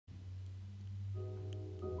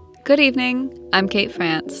Good evening, I'm Kate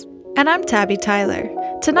France. And I'm Tabby Tyler.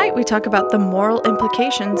 Tonight we talk about the moral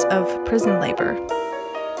implications of prison labor.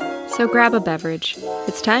 So grab a beverage.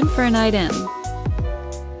 It's time for a night in.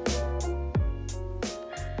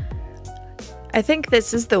 I think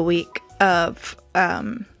this is the week of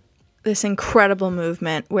this incredible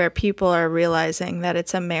movement where people are realizing that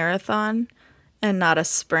it's a marathon and not a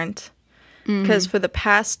sprint. Because for the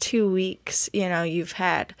past 2 weeks, you've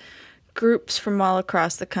had groups from all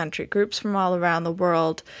across the country, groups from all around the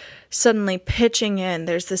world suddenly pitching in.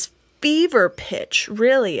 There's this fever pitch,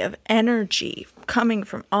 really, of energy coming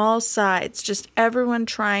from all sides, just everyone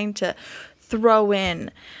trying to throw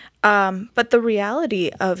in. But the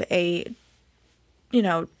reality of a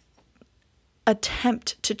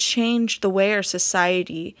attempt to change the way our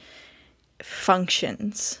society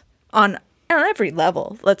functions on every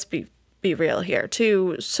level, let's be real here.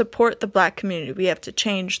 To support the Black community, we have to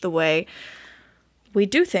change the way we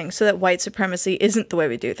do things so that white supremacy isn't the way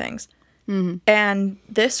we do things. And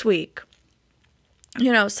this week,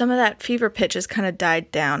 some of that fever pitch has kind of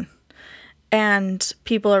died down. And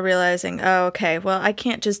people are realizing, oh, okay, well, I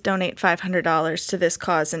can't just donate $500 to this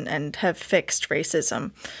cause and have fixed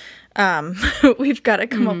racism. We've got to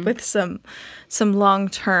come up with some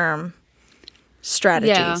long-term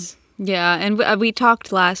strategies. Yeah, and we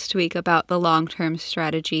talked last week about the long-term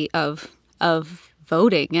strategy of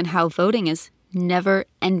voting and how voting is never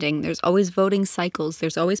ending. There's always voting cycles.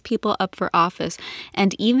 There's always people up for office.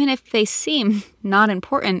 And even if they seem not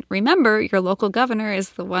important, remember your local governor is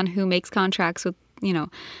the one who makes contracts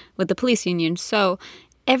with the police union. So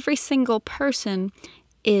every single person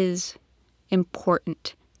is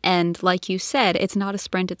important. And like you said, it's not a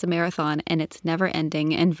sprint, it's a marathon, and it's never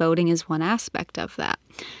ending. And voting is one aspect of that.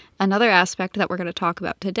 Another aspect that we're going to talk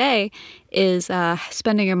about today is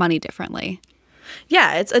spending your money differently.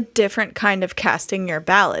 Yeah, it's a different kind of casting your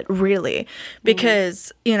ballot, really,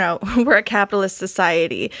 because, we're a capitalist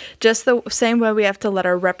society. Just the same way we have to let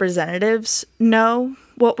our representatives know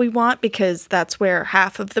what we want, because that's where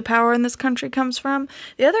half of the power in this country comes from.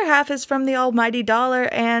 The other half is from the almighty dollar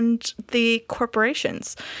and the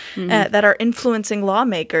corporations that are influencing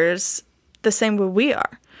lawmakers the same way we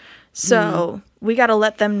are. So we got to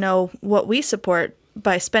let them know what we support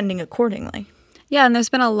by spending accordingly. Yeah, and there's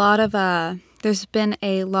been a lot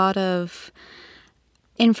of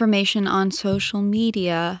information on social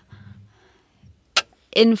media,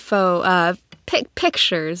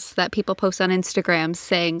 pictures that people post on Instagram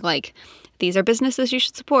saying, like, these are businesses you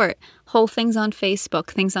should support. Whole things on Facebook,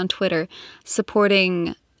 things on Twitter,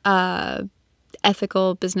 supporting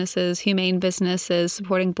ethical businesses, humane businesses,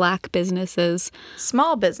 supporting Black businesses.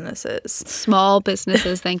 Small businesses,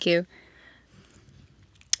 thank you.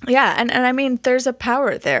 Yeah, and I mean, there's a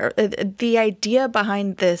power there. The idea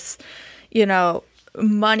behind this,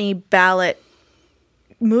 money ballot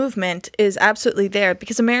movement is absolutely there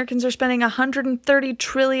because Americans are spending $130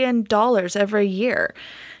 trillion every year.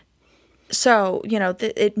 So,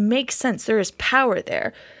 it makes sense. There is power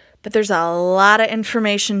there, but there's a lot of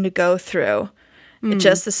information to go through.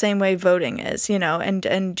 Just the same way voting is,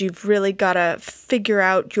 and you've really got to figure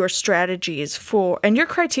out your strategies and your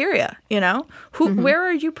criteria, where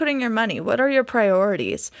are you putting your money? What are your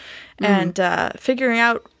priorities? And figuring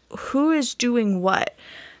out who is doing what.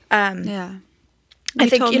 Yeah. I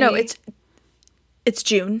think, it's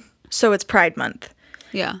June, so it's Pride Month.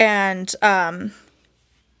 Yeah. And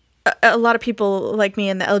a lot of people like me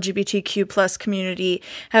in the LGBTQ plus community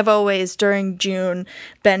have always during June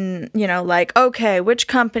been, like, okay, which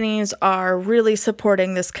companies are really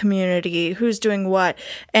supporting this community? Who's doing what?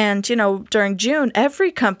 And, during June,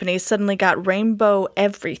 every company suddenly got rainbow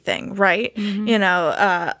everything, right?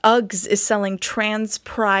 Uggs is selling trans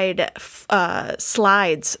pride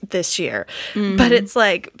slides this year. But it's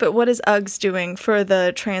like, but what is Uggs doing for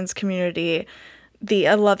the trans community the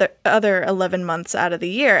other 11 months out of the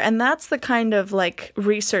year? And that's the kind of like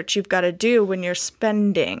research you've got to do when you're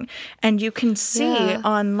spending. And you can see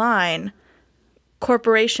online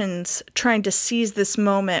corporations trying to seize this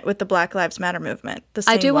moment with the Black Lives Matter movement.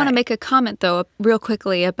 I do want to make a comment, though, real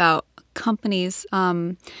quickly about companies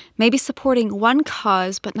maybe supporting one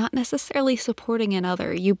cause but not necessarily supporting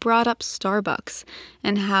another. You brought up Starbucks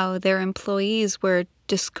and how their employees were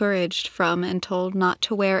discouraged from and told not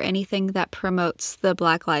to wear anything that promotes the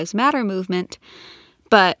Black Lives Matter movement.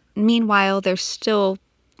 But meanwhile, there's still,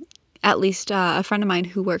 at least a friend of mine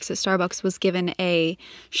who works at Starbucks was given a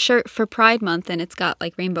shirt for Pride Month, and it's got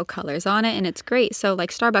like rainbow colors on it, and it's great. So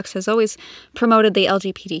like Starbucks has always promoted the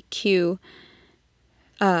LGBTQ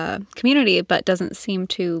community, but doesn't seem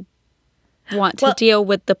to want to deal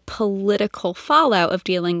with the political fallout of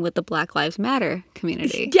dealing with the Black Lives Matter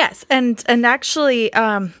community. Yes, and actually,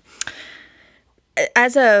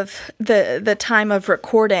 as of the time of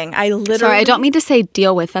recording, I literally... Sorry, I don't mean to say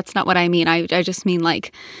deal with. That's not what I mean. I just mean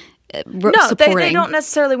like... No, they don't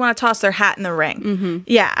necessarily want to toss their hat in the ring. Mm-hmm.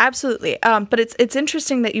 Yeah, absolutely. But it's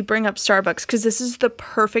interesting that you bring up Starbucks, because this is the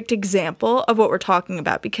perfect example of what we're talking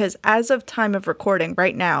about. Because as of time of recording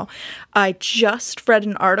right now, I just read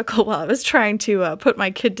an article while I was trying to put my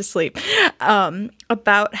kid to sleep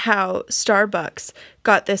about how Starbucks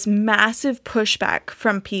got this massive pushback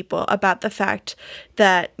from people about the fact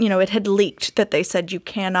that, you know, it had leaked that they said you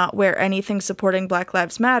cannot wear anything supporting Black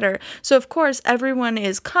Lives Matter. So, of course, everyone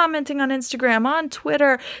is commenting on Instagram, on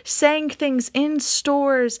Twitter, saying things in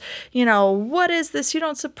stores, you know, what is this? You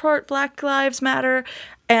don't support Black Lives Matter.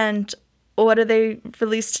 And what do they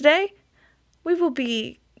release today? We will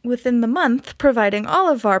be, within the month, providing all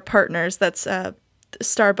of our partners, that's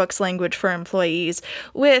Starbucks language for employees,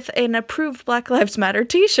 with an approved Black Lives Matter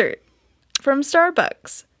t-shirt from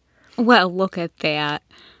Starbucks. Well, look at that.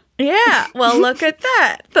 Yeah, well, look at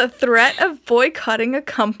that. The threat of boycotting a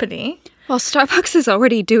company. Well, Starbucks is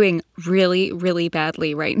already doing really, really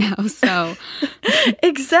badly right now, so.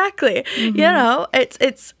 Exactly. Mm-hmm. You know, it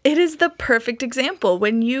is the perfect example.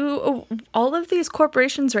 When all of these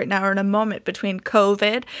corporations right now are in a moment between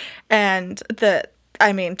COVID and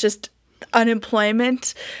just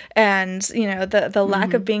unemployment and, you know, the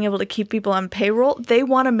lack of being able to keep people on payroll. They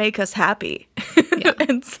want to make us happy. Yeah.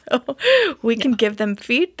 And so we can give them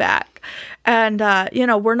feedback. And, you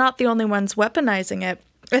know, we're not the only ones weaponizing it.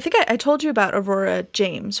 I think I told you about Aurora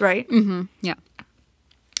James, right? Mm-hmm.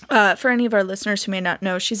 Yeah. For any of our listeners who may not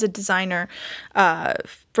know, she's a designer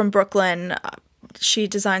from Brooklyn. She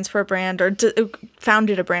designs for a brand, or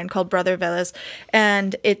founded a brand called Brother Velez,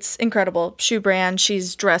 and it's incredible shoe brand.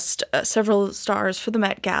 She's dressed several stars for the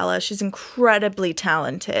Met Gala. She's incredibly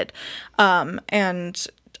talented, and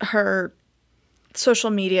her social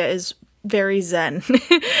media is very zen.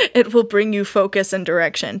 It will bring you focus and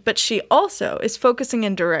direction, but she also is focusing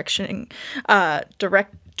and directioning.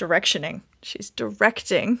 She's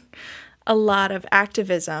directing a lot of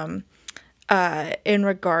activism in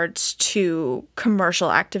regards to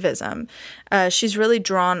commercial activism. She's really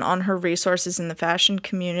drawn on her resources in the fashion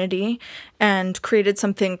community and created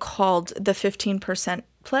something called the 15%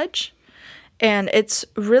 Pledge. And it's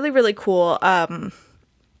really, really cool.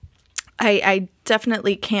 I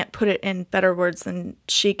definitely can't put it in better words than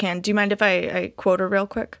she can. Do you mind if I quote her real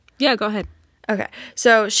quick? Yeah, go ahead. Okay.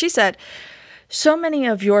 So she said, "So many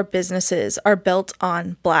of your businesses are built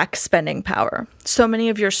on Black spending power. So many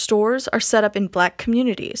of your stores are set up in Black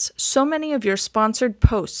communities. So many of your sponsored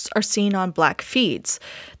posts are seen on Black feeds.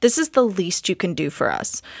 This is the least you can do for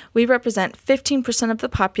us. We represent 15% of the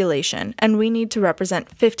population, and we need to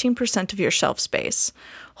represent 15% of your shelf space.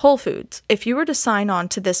 Whole Foods, if you were to sign on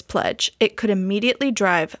to this pledge, it could immediately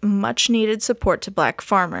drive much-needed support to Black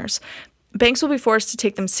farmers. Banks will be forced to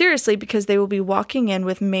take them seriously because they will be walking in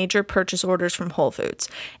with major purchase orders from Whole Foods.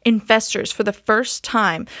 Investors, for the first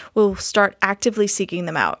time, will start actively seeking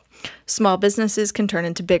them out. Small businesses can turn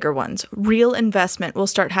into bigger ones. Real investment will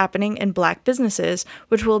start happening in Black businesses,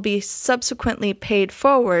 which will be subsequently paid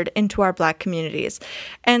forward into our Black communities."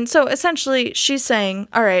 And so essentially she's saying,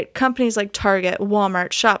 all right, companies like Target,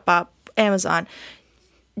 Walmart, Shopbop, Amazon,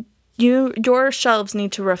 your shelves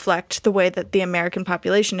need to reflect the way that the American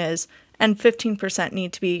population is, and 15%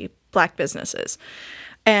 need to be Black businesses.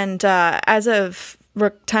 And as of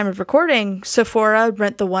time of recording, Sephora,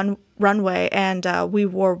 Rent the One Runway, and We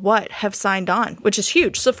Wore What have signed on, which is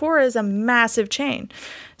huge. Sephora is a massive chain.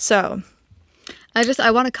 So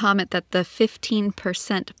I want to comment that the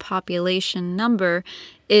 15% population number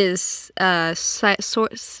is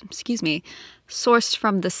sourced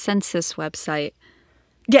from the census website.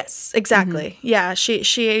 Yes, exactly. Mm-hmm. Yeah,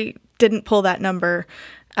 she didn't pull that number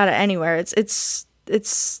out of anywhere. It's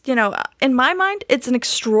you know, in my mind, it's an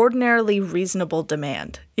extraordinarily reasonable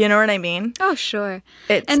demand. You know what I mean? Oh, sure.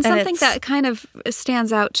 And something that kind of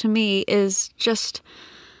stands out to me is just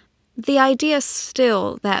the idea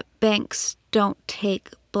still that banks don't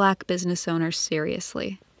take Black business owners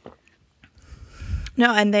seriously.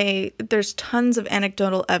 No, and there's tons of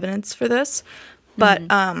anecdotal evidence for this, but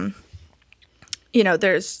you know,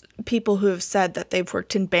 there's people who have said that they've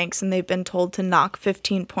worked in banks and they've been told to knock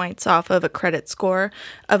 15 points off of a credit score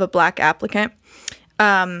of a Black applicant.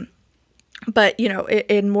 But, you know,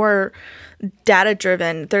 in more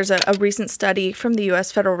data-driven, there's a recent study from the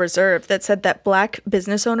U.S. Federal Reserve that said that Black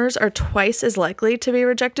business owners are twice as likely to be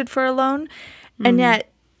rejected for a loan. And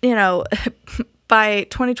yet, you know, by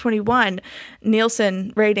 2021,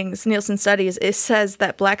 Nielsen ratings, Nielsen studies, it says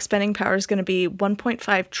that black spending power is going to be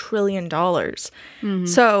 $1.5 trillion.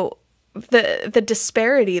 So the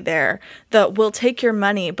disparity there, the we'll take your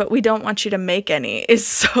money, but we don't want you to make any, is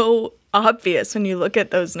so obvious when you look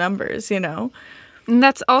at those numbers, you know? And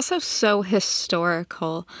that's also so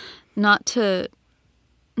historical, not to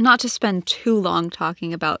spend too long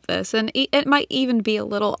talking about this. And it might even be a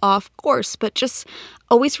little off course, but just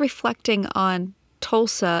always reflecting on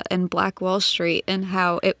Tulsa and Black Wall Street and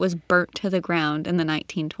how it was burnt to the ground in the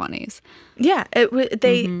 1920s. Yeah,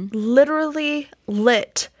 they literally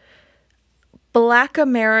lit Black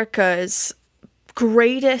America's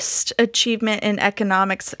greatest achievement in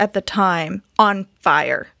economics at the time on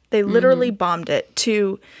fire. They literally bombed it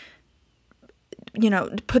to,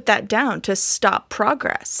 put that down, to stop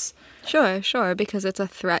progress. Sure, because it's a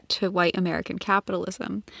threat to white American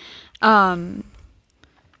capitalism.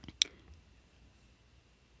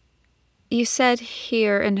 You said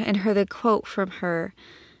here, and heard the quote from her,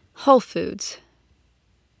 Whole Foods.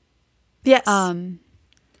 Yes.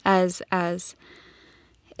 As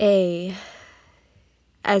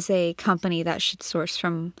a company that should source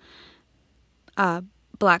from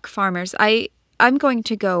Black farmers. I'm going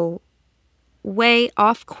to go way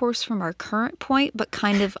off course from our current point, but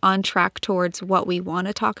kind of on track towards what we want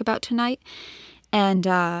to talk about tonight. And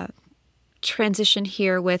transition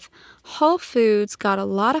here with Whole Foods got a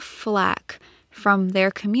lot of flack from their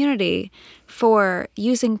community for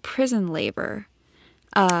using prison labor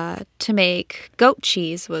to make goat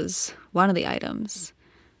cheese was one of the items.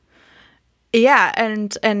 Yeah,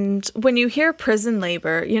 and when you hear prison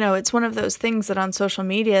labor, it's one of those things that on social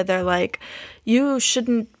media they're like, you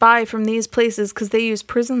shouldn't buy from these places because they use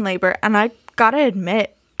prison labor. And I gotta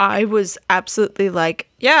admit, I was absolutely like,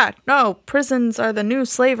 yeah, no, prisons are the new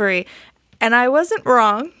slavery. And I wasn't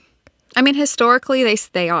wrong. I mean, historically,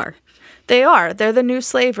 they are. They are. They're the new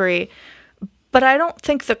slavery. But I don't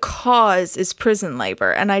think the cause is prison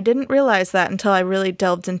labor. And I didn't realize that until I really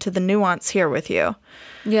delved into the nuance here with you.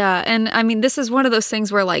 Yeah. And I mean, this is one of those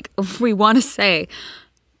things where, like, we want to say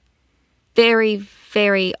very,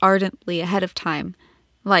 very ardently ahead of time,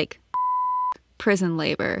 like, prison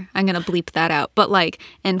labor. I'm going to bleep that out. But, like,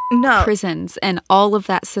 and prisons and all of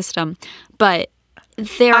that system. But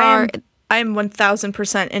I am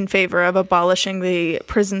 1,000% in favor of abolishing the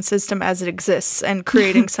prison system as it exists and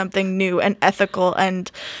creating something new and ethical and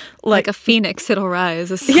like a phoenix, it'll rise.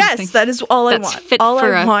 Yes, that is all I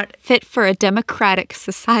want. Fit for a democratic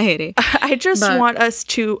society. I just want us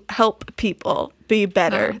to help people be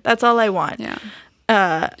better. That's all I want. Yeah.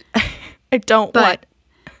 I don't want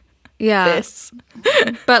this.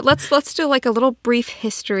 But let's do like a little brief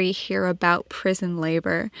history here about prison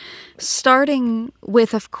labor, starting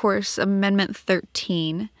with, of course, Amendment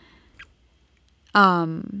 13,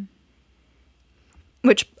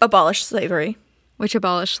 which abolished slavery.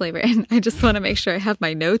 And I just want to make sure I have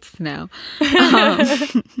my notes now.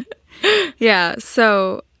 Yeah,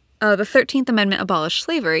 so the 13th Amendment abolished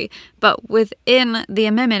slavery, but within the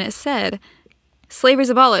amendment it said slavery is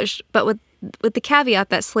abolished, but with the caveat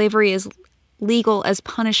that slavery is legal as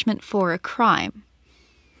punishment for a crime.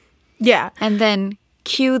 Yeah. And then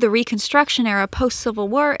cue the Reconstruction era, post-Civil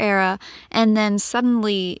War era, and then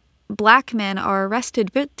suddenly Black men are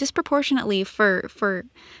arrested disproportionately for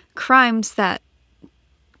crimes that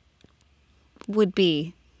would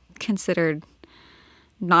be considered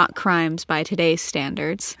not crimes by today's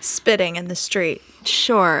standards. Spitting in the street.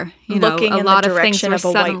 Sure. Looking in the direction of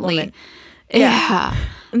a white woman. Yeah.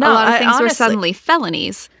 No, a lot of things were suddenly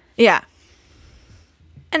felonies. Yeah.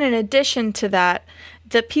 And in addition to that,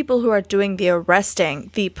 the people who are doing the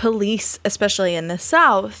arresting, the police, especially in the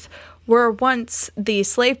South, were once the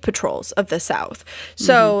slave patrols of the South.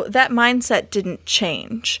 So that mindset didn't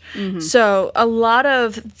change. So a lot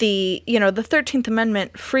of the 13th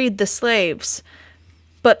Amendment freed the slaves,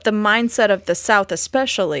 but the mindset of the South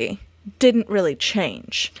especially didn't really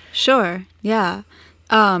change. Sure, yeah.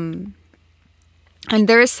 And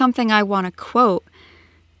there is something I want to quote.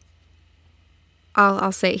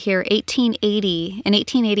 I'll say it here. 1880. In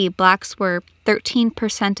 1880, blacks were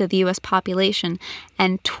 13% of the U.S. population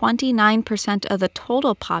and 29% of the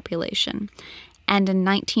total population. And in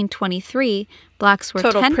 1923, blacks were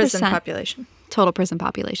total 10%. Prison population. Total prison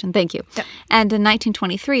population. Thank you. Yep. And in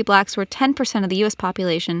 1923, blacks were 10% of the U.S.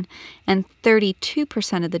 population and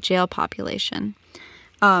 32% of the jail population.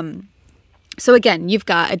 So again, you've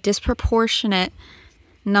got a disproportionate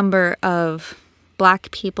number of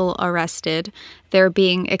Black people arrested. They're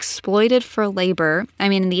being exploited for labor. I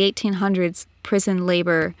mean, in the 1800s, prison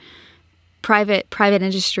labor, private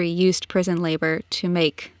industry used prison labor to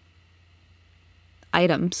make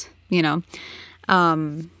items, you know.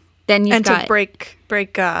 Then you've got... to break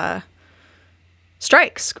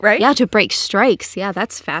strikes, right? Yeah, to break strikes. Yeah,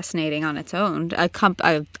 that's fascinating on its own.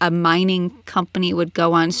 A mining company would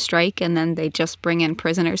go on strike, and then they just bring in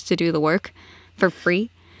prisoners to do the work for free.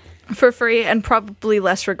 For free, and probably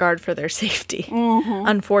less regard for their safety,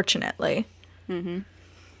 unfortunately.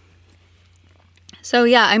 So,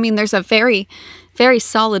 yeah, I mean, there's a very, very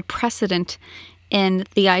solid precedent in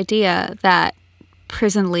the idea that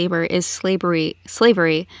prison labor is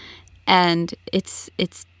slavery, and it's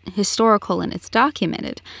historical and it's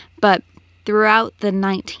documented. But throughout the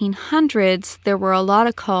 1900s, there were a lot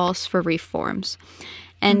of calls for reforms.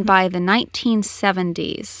 And by the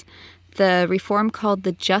 1970s, the reform called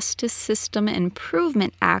the Justice System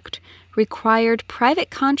Improvement Act required private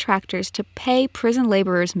contractors to pay prison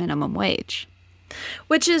laborers minimum wage.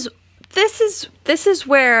 Which is, this is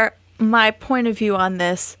where my point of view on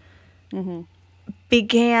this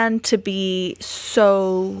began to be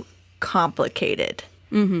so complicated.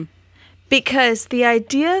 Because the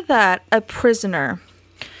idea that a prisoner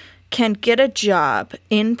can get a job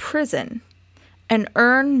in prison and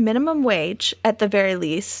earn minimum wage at the very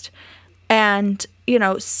least, and, you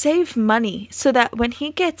know, save money so that when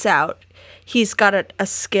he gets out, he's got a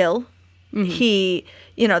skill, he,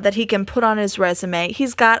 you know, that he can put on his resume.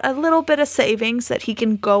 He's got a little bit of savings that he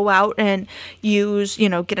can go out and use, you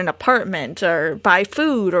know, get an apartment or buy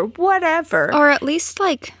food or whatever. Or at least,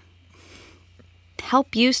 like,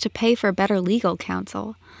 help use to pay for better legal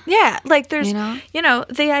counsel. Yeah, like there's, you know,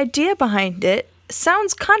 the idea behind it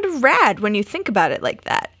sounds kind of rad when you think about it like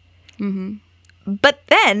that. But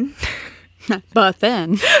then... But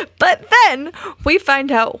then we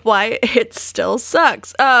find out why it still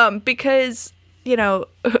sucks. Because, you know,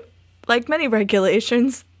 like many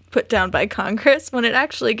regulations put down by Congress, when it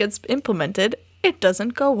actually gets implemented, it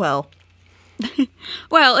doesn't go well.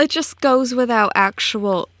 Well, it just goes without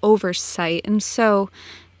actual oversight. And so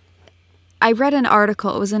I read an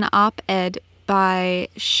article. It was an op-ed by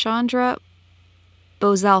Chandra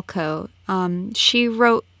Bozalko. She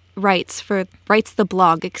writes the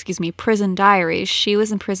blog, Prison Diaries. She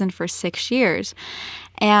was in prison for 6 years.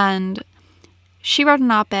 And she wrote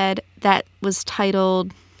an op-ed that was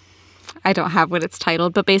titled, I don't have what it's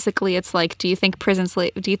titled, but basically it's like, do you think prison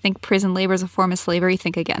labor is a form of slavery?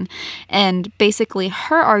 Think again. And basically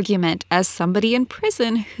her argument as somebody in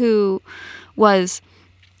prison who was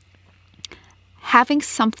having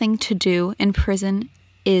something to do in prison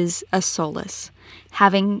is a solace.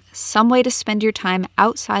 Having some way to spend your time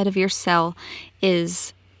outside of your cell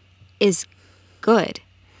is good.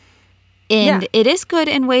 And it is good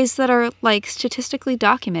in ways that are, like, statistically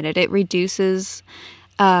documented. It reduces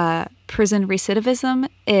prison recidivism.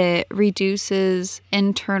 It reduces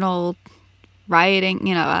internal rioting,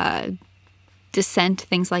 dissent,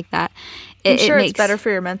 things like that. It's better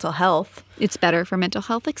for your mental health. It's better for mental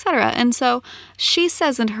health, etc. And so she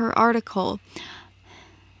says in her article,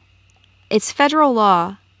 it's federal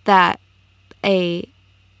law that a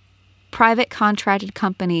private contracted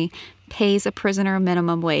company pays a prisoner a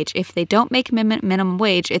minimum wage. If they don't make minimum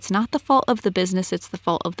wage, it's not the fault of the business, it's the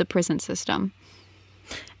fault of the prison system.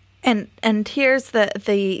 And here's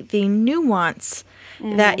the nuance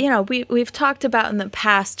that, we've talked about in the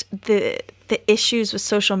past, the issues with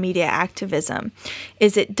social media activism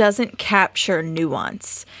is it doesn't capture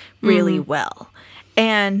nuance really well.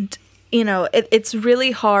 And, it's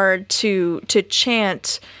really hard to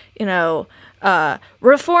chant,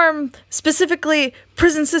 reform, specifically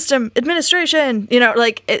prison system administration,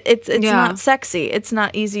 it's not sexy. It's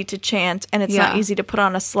not easy to chant, and it's not easy to put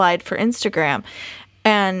on a slide for Instagram.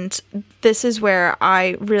 And this is where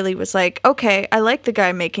I really was like, okay, I like the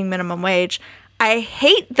guy making minimum wage. I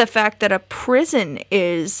hate the fact that a prison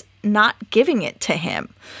is not giving it to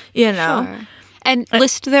him, Sure. And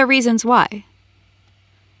list their reasons why.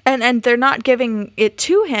 And they're not giving it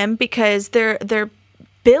to him because they're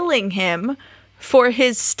billing him for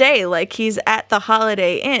his stay like he's at the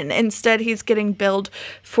Holiday Inn. Instead, he's getting billed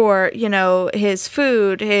for, his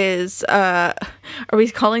food, his, are we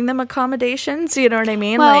calling them accommodations? You know what I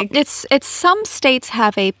mean? Well, it's some states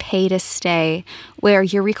have a pay to stay where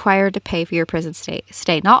you're required to pay for your prison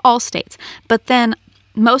stay. Not all states. But then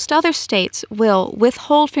most other states will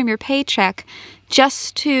withhold from your paycheck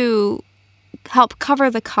just to help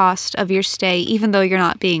cover the cost of your stay, even though you're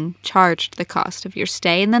not being charged the cost of your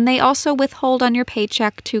stay. And then they also withhold on your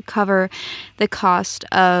paycheck to cover the cost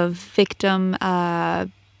of victim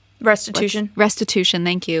restitution. Restitution,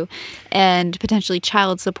 thank you. And potentially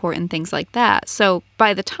child support and things like that. So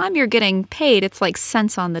by the time you're getting paid, it's like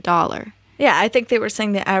cents on the dollar. Yeah, I think they were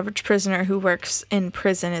saying the average prisoner who works in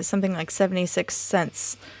prison is something like 76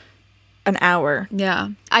 cents an hour. Yeah.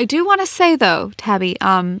 I do want to say, though, Tabby,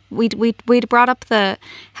 we'd brought up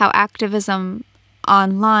how activism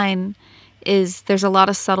online there's a lot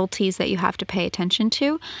of subtleties that you have to pay attention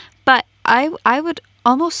to. But I would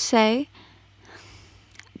almost say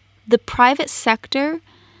the private sector,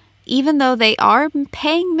 even though they are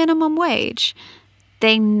paying minimum wage,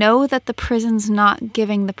 they know that the prison's not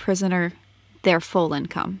giving the prisoner their full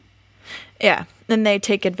income. Yeah, and they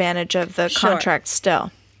take advantage of the contract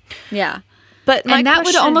still. Yeah. But that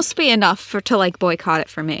would almost be enough to like boycott it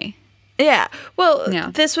for me. Yeah. Well,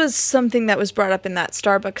 this was something that was brought up in that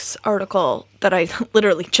Starbucks article that I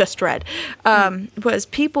literally just read, was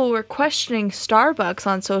people were questioning Starbucks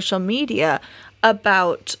on social media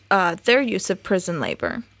about their use of prison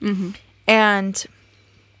labor. Mm-hmm. And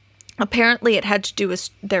apparently it had to do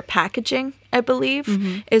with their packaging, I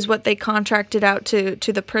believe, is what they contracted out to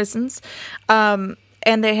the prisons.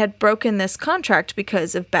 And they had broken this contract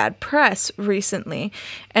because of bad press recently.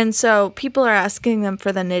 And so people are asking them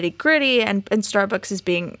for the nitty gritty, and Starbucks is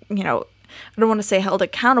being, I don't want to say held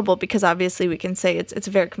accountable, because obviously we can say it's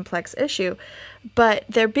a very complex issue, but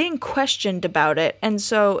they're being questioned about it. And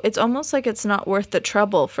so it's almost like it's not worth the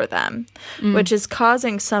trouble for them, which is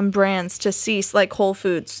causing some brands to cease, like Whole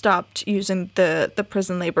Foods stopped using the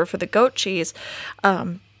prison labor for the goat cheese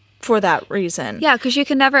for that reason. Yeah, because you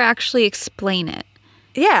can never actually explain it.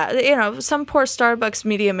 Yeah, some poor Starbucks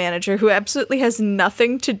media manager who absolutely has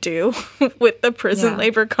nothing to do with the prison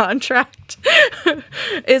labor contract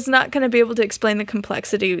is not going to be able to explain the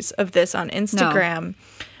complexities of this on Instagram.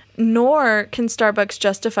 No. Nor can Starbucks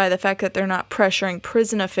justify the fact that they're not pressuring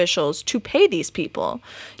prison officials to pay these people,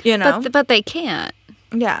 But they can't.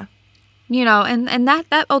 Yeah. And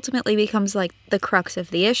that ultimately becomes like the crux of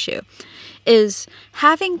the issue, is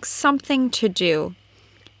having something to do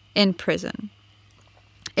in prison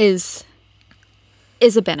is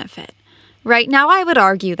a benefit. Right now, I would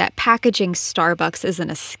argue that packaging Starbucks isn't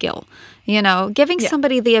a skill. Giving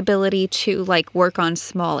somebody the ability to like work on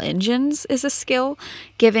small engines is a skill.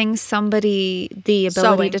 Giving somebody the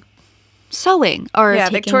ability to sewing or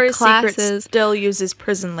taking Victoria's classes. Secret still uses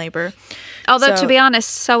prison labor. Although to be honest,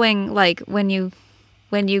 sewing, like when you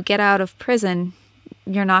get out of prison,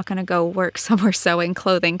 you're not going to go work somewhere sewing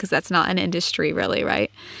clothing, because that's not an industry really, right?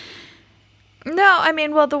 No, I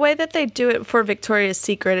mean, well, the way that they do it for Victoria's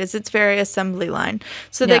Secret is it's very assembly line.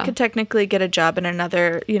 So they could technically get a job in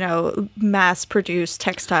another, mass-produced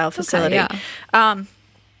textile facility. Okay,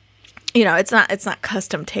 yeah. It's not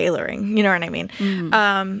custom tailoring. You know what I mean?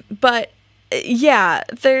 Mm-hmm. But yeah,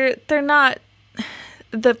 they're not.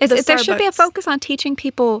 There should be a focus on teaching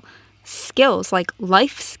people skills, like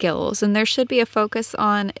life skills, and there should be a focus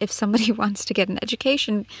on, if somebody wants to get an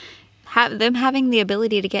education, them having the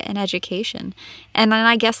ability to get an education. And then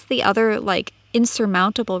I guess the other like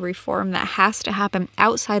insurmountable reform that has to happen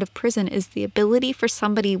outside of prison is the ability for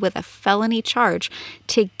somebody with a felony charge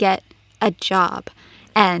to get a job.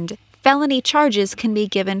 And felony charges can be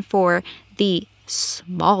given for the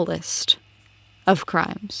smallest of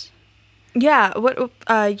crimes. Yeah, what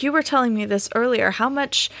you were telling me this earlier. How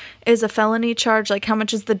much is a felony charge? Like, how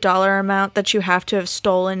much is the dollar amount that you have to have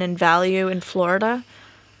stolen in value in Florida?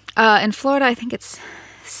 In Florida, I think it's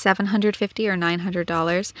 $750 or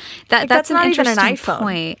 $900. That's an not even interesting an iPhone.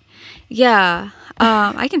 point. Yeah,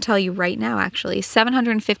 I can tell you right now. Actually,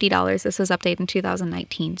 $750. This was updated in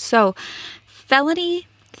 2019. So, felony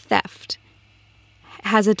theft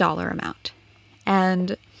has a dollar amount,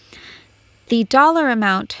 and the dollar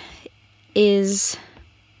amount is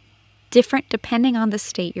different depending on the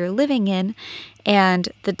state you're living in, and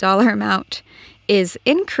the dollar amount is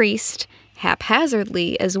increased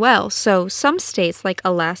haphazardly as well. So some states like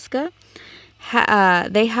Alaska,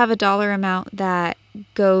 they have a dollar amount that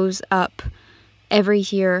goes up every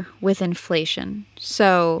year with inflation.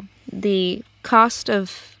 So the cost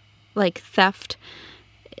of like theft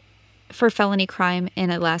for felony crime in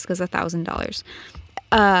Alaska is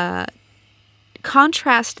 $1,000.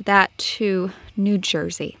 Contrast that to New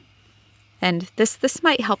Jersey. And this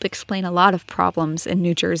might help explain a lot of problems in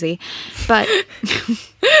New Jersey, but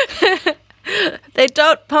they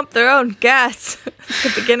don't pump their own gas at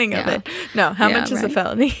the beginning of it. No, how much is a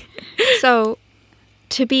felony? So,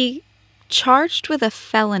 to be charged with a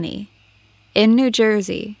felony in New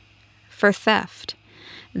Jersey for theft,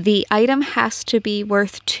 the item has to be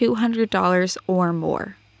worth $200 or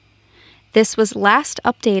more. This was last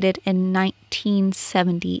updated in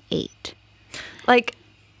 1978. Like,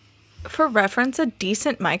 for reference, a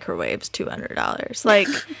decent microwave's $200. Like,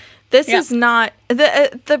 This is not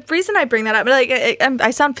the reason I bring that up. Like,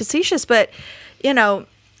 I sound facetious, but you know,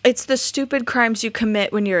 it's the stupid crimes you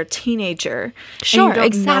commit when you're a teenager. Sure, and you don't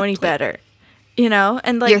exactly. know any better. You know,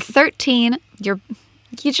 and like You're 13.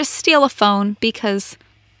 You just steal a phone because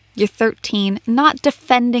you're 13. Not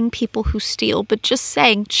defending people who steal, but just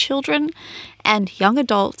saying children and young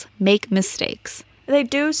adults make mistakes. they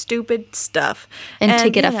do stupid stuff, And to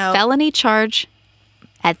get a you know, felony charge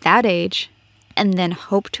at that age and then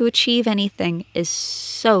hope to achieve anything is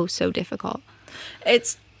so, so difficult.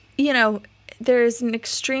 it's, you know, there is an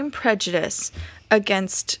extreme prejudice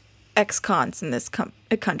against ex-cons in this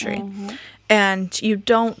country. And you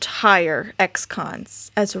don't hire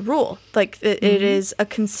ex-cons as a rule. Like, it is a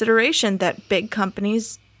consideration that big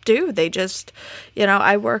companies do. They just, you know,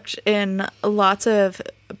 I worked in lots of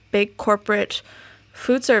big corporate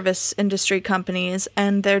food service industry companies,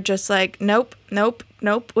 and they're just like, nope, nope,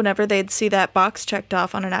 nope, whenever they'd see that box checked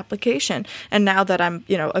off on an application. And now that I'm,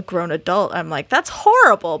 you know, a grown adult, I'm like, that's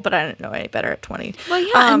horrible, but I didn't know any better at 20. Well,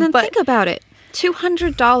 yeah, and then think about it.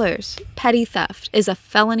 $200 petty theft is a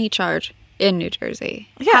felony charge in New Jersey.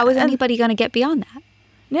 Yeah, How is and- anybody going to get beyond that?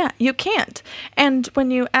 Yeah, you can't. And when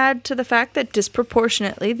you add to the fact that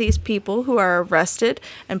disproportionately these people who are arrested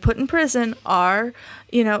and put in prison are,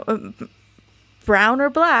 you know, brown or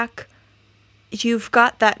black, you've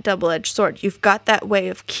got that double-edged sword. You've got that way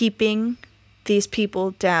of keeping these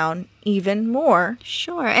people down even more.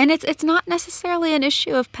 Sure. And it's not necessarily an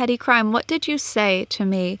issue of petty crime. What did you say to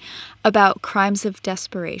me about crimes of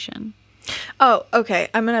desperation? Oh, okay.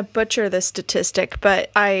 I'm going to butcher this statistic,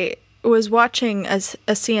 but I was watching a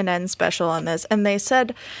CNN special on this, and they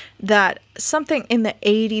said that something in the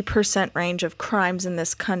 80% range of crimes in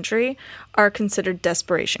this country are considered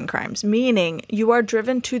desperation crimes, meaning you are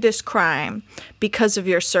driven to this crime because of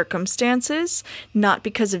your circumstances, not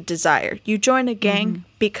because of desire. You join a gang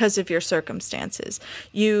because of your circumstances.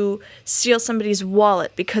 You steal somebody's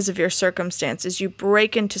wallet because of your circumstances. You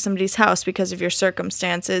break into somebody's house because of your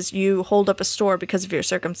circumstances. You hold up a store because of your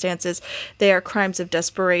circumstances. They are crimes of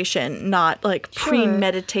desperation, not like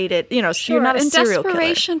premeditated, you know, Sure. you're not a and serial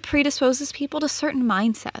desperation predisposes people to certain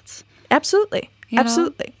mindsets. Absolutely. You know?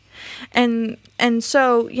 Absolutely. And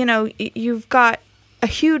so, you know, you've got a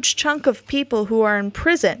huge chunk of people who are in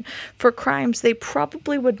prison for crimes they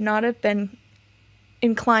probably would not have been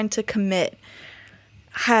inclined to commit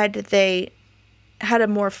had they had a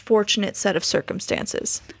more fortunate set of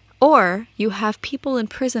circumstances. Or you have people in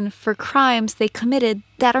prison for crimes they committed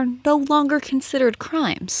that are no longer considered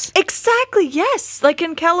crimes. Exactly, yes. Like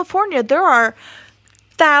in California, there are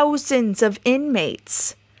thousands of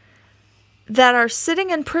inmates that are sitting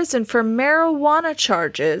in prison for marijuana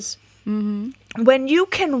charges when you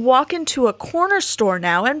can walk into a corner store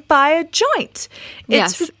now and buy a joint.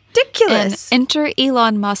 It's Yes. ridiculous. And enter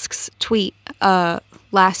Elon Musk's tweet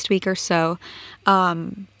last week or so.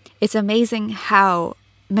 It's amazing how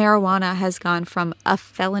marijuana has gone from a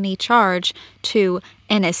felony charge to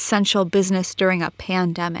an essential business during a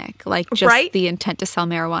pandemic, like just Right? the intent to sell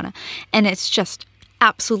marijuana. And it's just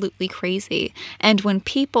absolutely crazy. And when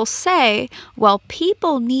people say, well,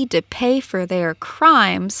 people need to pay for their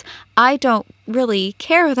crimes, I don't really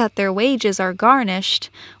care that their wages are garnished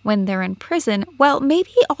when they're in prison. Well, maybe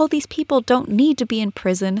all these people don't need to be in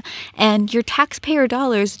prison, and your taxpayer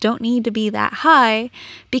dollars don't need to be that high,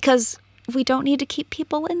 because we don't need to keep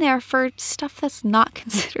people in there for stuff that's not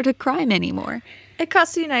considered a crime anymore. It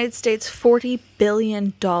costs the United States $40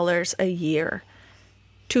 billion a year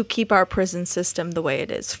to keep our prison system the way it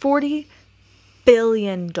is. $40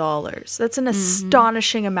 billion. That's an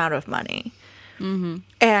astonishing amount of money.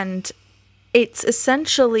 And it's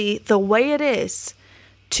essentially the way it is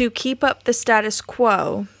to keep up the status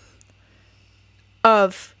quo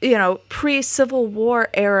of, you know, pre-Civil War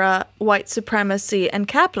era white supremacy and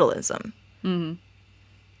capitalism.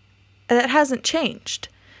 That hasn't changed.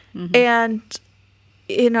 And,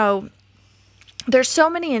 you know, there's so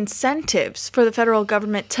many incentives for the federal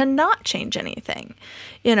government to not change anything.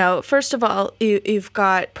 You know, first of all, you've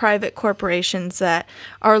got private corporations that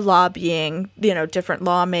are lobbying, you know, different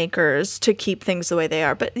lawmakers to keep things the way they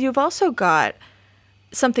are. But you've also got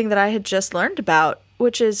something that I had just learned about,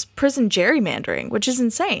 which is prison gerrymandering, which is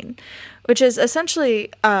insane, which is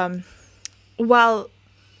essentially while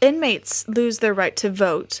inmates lose their right to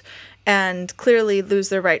vote and clearly lose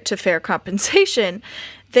their right to fair compensation,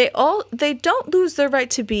 they don't lose their right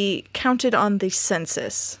to be counted on the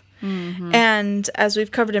census. And as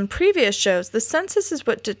we've covered in previous shows, the census is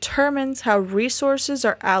what determines how resources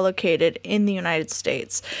are allocated in the United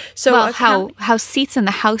States. So Well, how seats in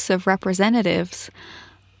the House of Representatives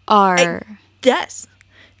are... Yes.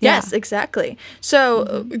 Yes, exactly.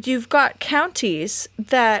 So you've got counties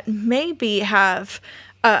that maybe have,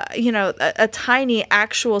 a tiny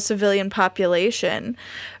actual civilian population,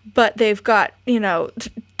 but they've got,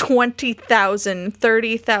 20,000,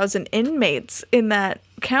 30,000 inmates in that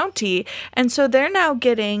county. And so they're now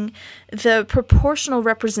getting the proportional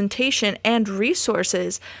representation and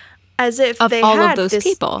resources as if Of they all of had those this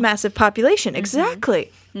people. massive population.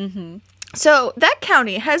 Exactly. So that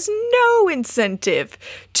county has no incentive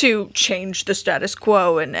to change the status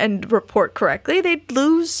quo and report correctly. They'd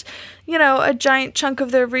lose, a giant chunk of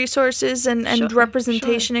their resources and Sure,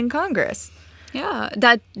 representation in Congress. Yeah,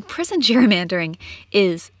 that prison gerrymandering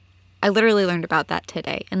is, I literally learned about that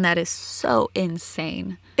today, and that is so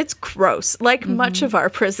insane. It's gross. Like much of our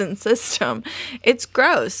prison system, it's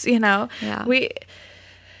gross, Yeah.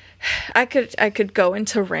 I could go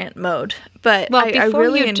into rant mode, but Well, I before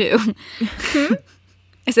really you do.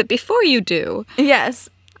 I said before you do, Yes.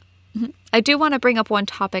 I do want to bring up one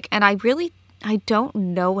topic, and I don't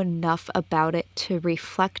know enough about it to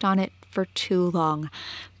reflect on it for too long,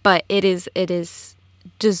 but it is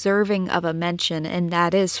deserving of a mention, and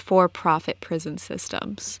that is for-profit prison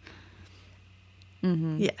systems.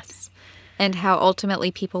 Yes. And how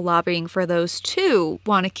ultimately people lobbying for those too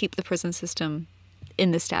want to keep the prison system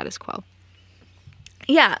in the status quo.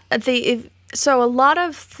 Yeah, so a lot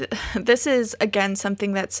of this is again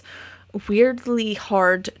something that's weirdly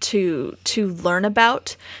hard to learn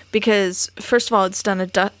about because first of all it's done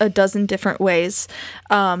a dozen different ways.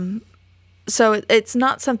 So it's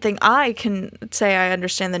not something I can say I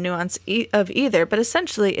understand the nuance of either, but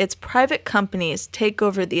essentially it's private companies take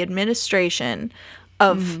over the administration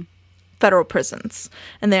of federal prisons,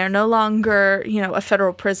 and they are no longer, a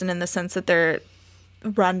federal prison in the sense that they're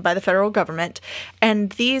run by the federal government, and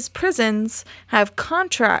these prisons have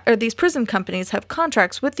these prison companies have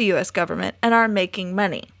contracts with the U.S. government and are making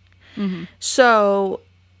money. So,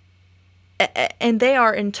 and they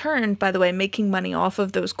are in turn, by the way, making money off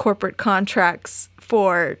of those corporate contracts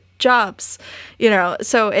for jobs,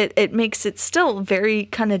 so it makes it still very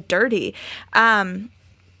kind of dirty.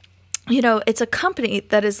 It's a company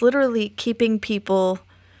that is literally keeping people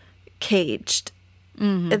caged.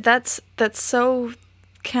 That's so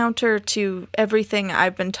counter to everything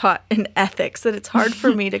I've been taught in ethics that it's hard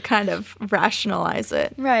for me to kind of rationalize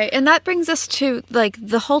it. Right. And that brings us to like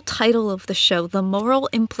the whole title of the show, the moral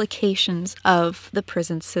implications of the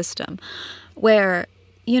prison system, where,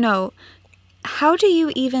 how do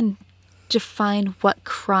you even define what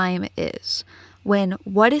crime is when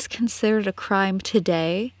what is considered a crime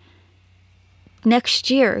today next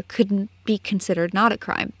year could be considered not a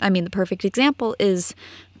crime? I mean, the perfect example is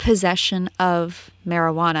possession of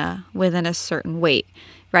marijuana within a certain weight,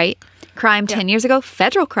 right? Crime 10 years ago,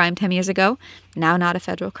 federal crime 10 years ago, now not a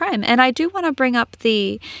federal crime. And I do want to bring up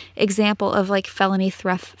the example of like felony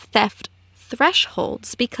theft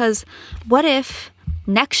thresholds, because what if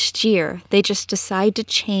next year they just decide to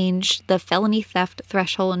change the felony theft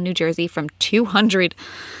threshold in New Jersey from $200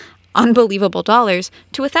 unbelievable dollars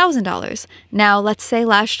to $1,000. Now, let's say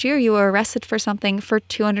last year you were arrested for something for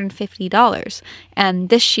 $250, and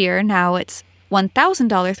this year now it's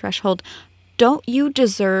 $1,000 threshold. Don't you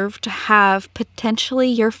deserve to have potentially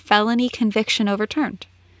your felony conviction overturned?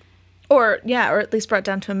 Or at least brought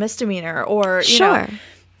down to a misdemeanor, or Sure.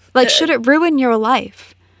 Like, should it ruin your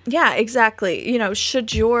life? Yeah, exactly.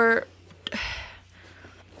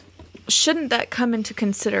 Shouldn't that come into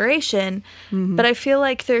consideration? But I feel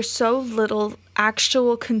like there's so little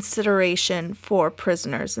actual consideration for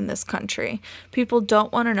prisoners in this country. People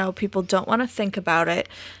don't want to know. People don't want to think about it.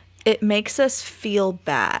 It makes us feel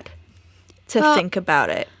bad to think about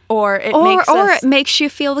it. Or it makes you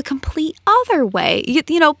feel the complete other way.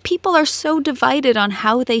 People are so divided on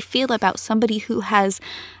how they feel about somebody who has,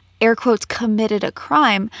 air quotes, committed a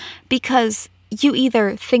crime, because you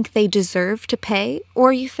either think they deserve to pay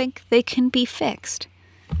or you think they can be fixed.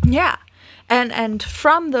 Yeah. And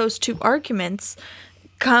from those two arguments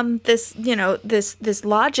come this, this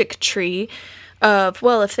logic tree of,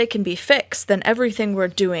 well, if they can be fixed, then everything we're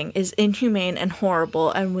doing is inhumane and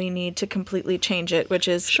horrible and we need to completely change it, which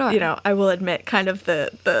is, Sure. I will admit, kind of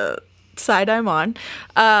the side I'm on.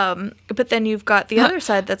 But then you've got the other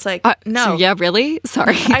side that's like, no. Yeah, really?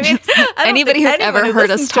 Sorry. I mean, anybody who's ever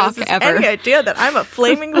heard us talk ever. Any idea that I'm a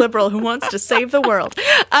flaming liberal who wants to save the world.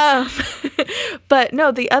 But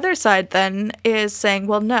no, the other side then is saying,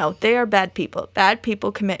 well, no, they are bad people. Bad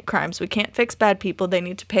people commit crimes. We can't fix bad people. They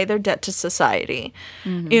need to pay their debt to society,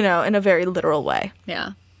 in a very literal way.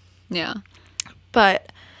 Yeah. Yeah.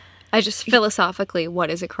 But I just philosophically,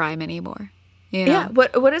 what is a crime anymore? You know? Yeah.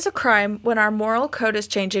 What is a crime when our moral code is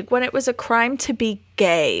changing? When it was a crime to be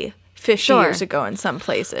gay 50 years ago in some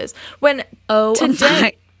places. When today,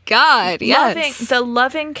 my God, yes. the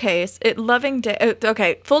Loving case, Loving Day.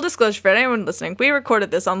 Okay, full disclosure for anyone listening, we recorded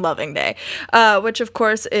this on Loving Day, which of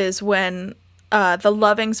course is when the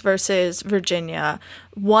Lovings versus Virginia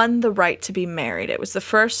won the right to be married. It was the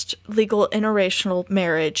first legal interracial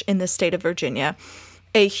marriage in the state of Virginia,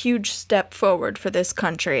 a huge step forward for this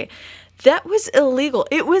country. That was illegal.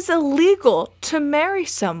 It was illegal to marry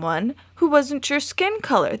someone who wasn't your skin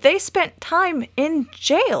color. They spent time in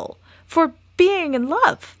jail for being in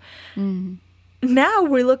love. Mm. Now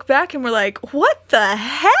we look back and we're like, what the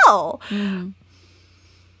hell? Mm.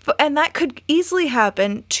 And that could easily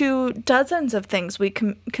happen to dozens of things we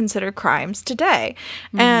consider crimes today.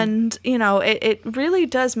 Mm. And, you know, it really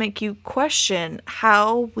does make you question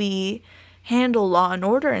how we handle law and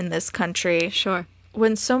order in this country. Sure.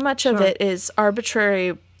 When so much of it is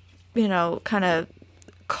arbitrary, you know, kind of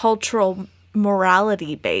cultural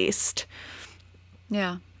morality based.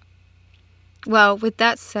 Yeah. Well, with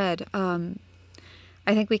that said, I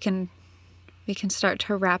think we can start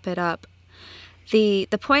to wrap it up. The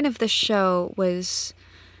point of the show was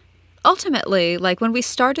ultimately, like when we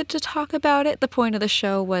started to talk about it, the point of the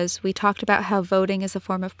show was we talked about how voting is a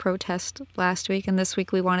form of protest last week, and this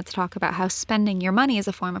week we wanted to talk about how spending your money is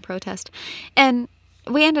a form of protest. And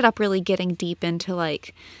we ended up really getting deep into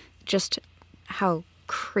like just how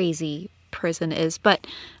crazy prison is. But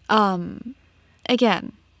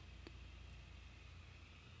again,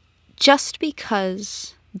 just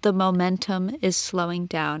because the momentum is slowing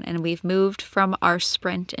down and we've moved from our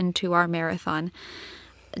sprint into our marathon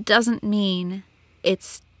doesn't mean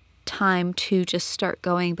it's time to just start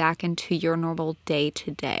going back into your normal day to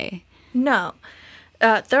day. No.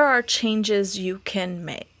 There are changes you can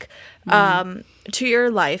make to your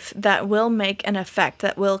life that will make an effect,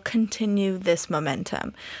 that will continue this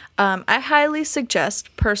momentum. I highly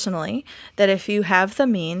suggest, personally, that if you have the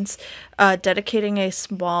means, dedicating a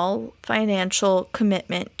small financial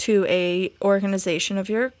commitment to a organization of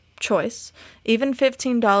your choice, even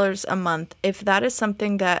 $15 a month, if that is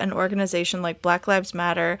something that an organization like Black Lives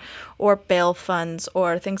Matter or bail funds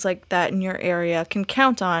or things like that in your area can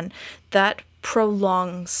count on, that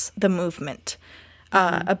prolongs the movement.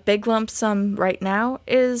 A big lump sum right now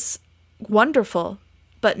is wonderful,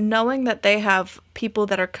 but knowing that they have people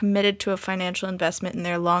that are committed to a financial investment in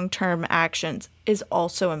their long-term actions is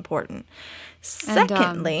also important.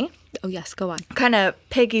 Secondly, oh yes, go on. Kind of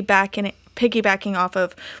piggybacking off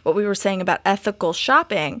of what we were saying about ethical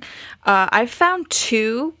shopping, I found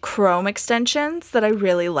 2 Chrome extensions that I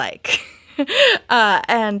really like.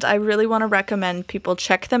 And I really want to recommend people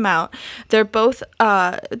check them out. They both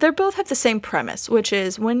have the same premise, which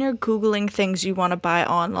is when you're Googling things you want to buy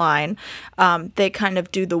online, they kind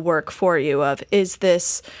of do the work for you of, is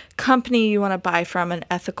this company you want to buy from an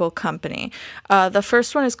ethical company? The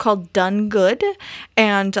first one is called Done Good,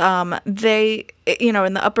 and they, you know,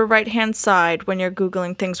 in the upper right-hand side, when you're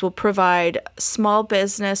Googling things, will provide small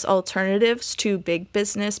business alternatives to big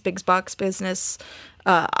box business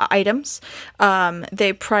items.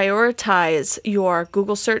 They prioritize your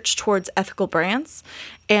Google search towards ethical brands,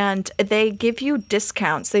 and they give you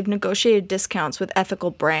discounts. They've negotiated discounts with ethical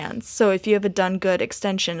brands. So if you have a Done Good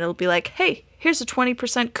extension, it'll be like, hey, here's a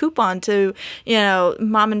 20% coupon to, you know,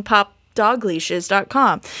 mom and pop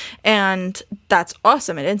dogleashes.com. And that's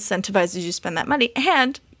awesome. It incentivizes you to spend that money.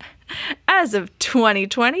 And as of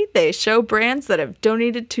 2020, they show brands that have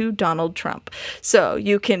donated to Donald Trump. So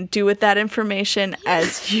you can do with that information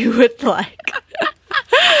as you would like.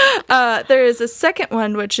 There is a second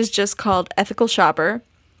one, which is just called Ethical Shopper.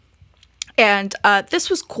 And this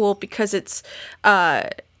was cool because it's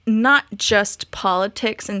not just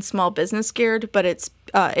politics and small business geared, but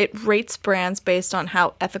it rates brands based on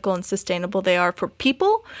how ethical and sustainable they are for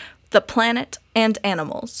people, the planet, and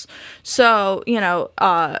animals. So, you know,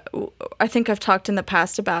 I think I've talked in the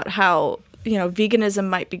past about how, you know, veganism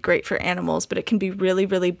might be great for animals, but it can be really,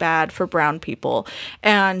 really bad for brown people.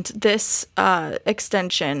 And this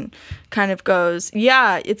extension kind of goes,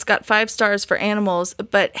 yeah, it's got 5 stars for animals,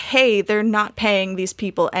 but hey, they're not paying these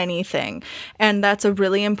people anything. And that's a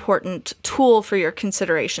really important tool for your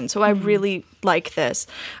consideration. So I really like this.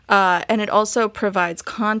 And it also provides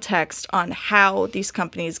context on how these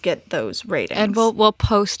companies get those ratings. And we'll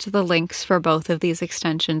post the links for both of these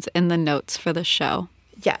extensions in the notes for the show.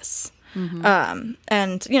 Yes. Mm-hmm.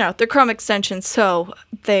 And, you know, they're Chrome extensions, so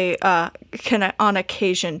they can on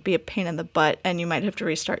occasion be a pain in the butt, and you might have to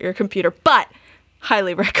restart your computer, but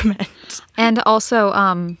highly recommend. And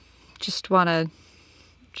also, just want to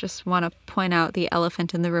just want to point out the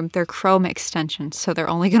elephant in the room. They're Chrome extensions, so they're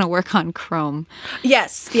only going to work on Chrome.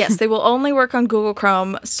 Yes, they will only work on Google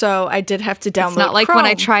Chrome, so I did have to download It's not like Chrome when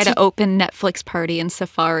I try to open Netflix Party in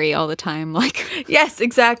Safari all the time. Like, yes,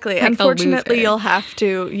 exactly. like Unfortunately, you'll have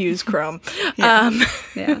to use Chrome. Yeah.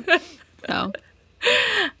 So.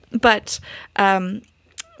 But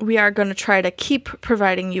we are going to try to keep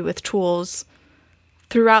providing you with tools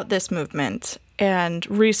throughout this movement and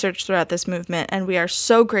research throughout this movement, and we are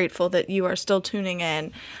so grateful that you are still tuning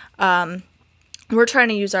in. We're trying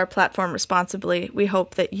to use our platform responsibly. We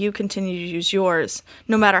hope that you continue to use yours,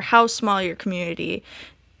 no matter how small your community.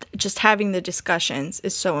 Just having the discussions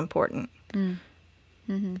is so important.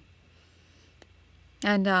 Mm-hmm.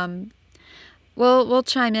 And we'll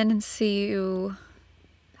chime in and see you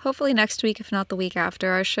hopefully next week, if not the week after.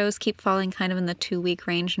 Our shows keep falling kind of in the 2-week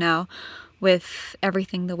range now, with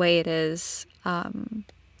everything the way it is.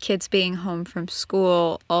 Kids being home from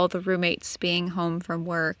school, all the roommates being home from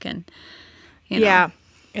work, and yeah,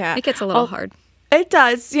 it gets a little hard. It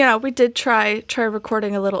does. We did try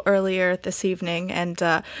recording a little earlier this evening,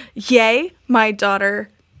 and yay, my daughter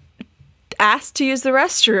asked to use the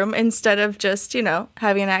restroom instead of just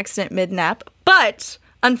having an accident mid-nap, but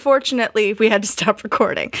unfortunately, we had to stop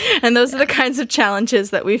recording. And those are the kinds of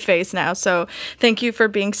challenges that we face now. So thank you for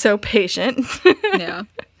being so patient. Yeah.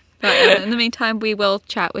 But in the meantime, we will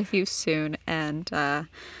chat with you soon. And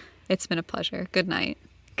it's been a pleasure. Good night.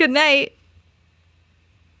 Good night.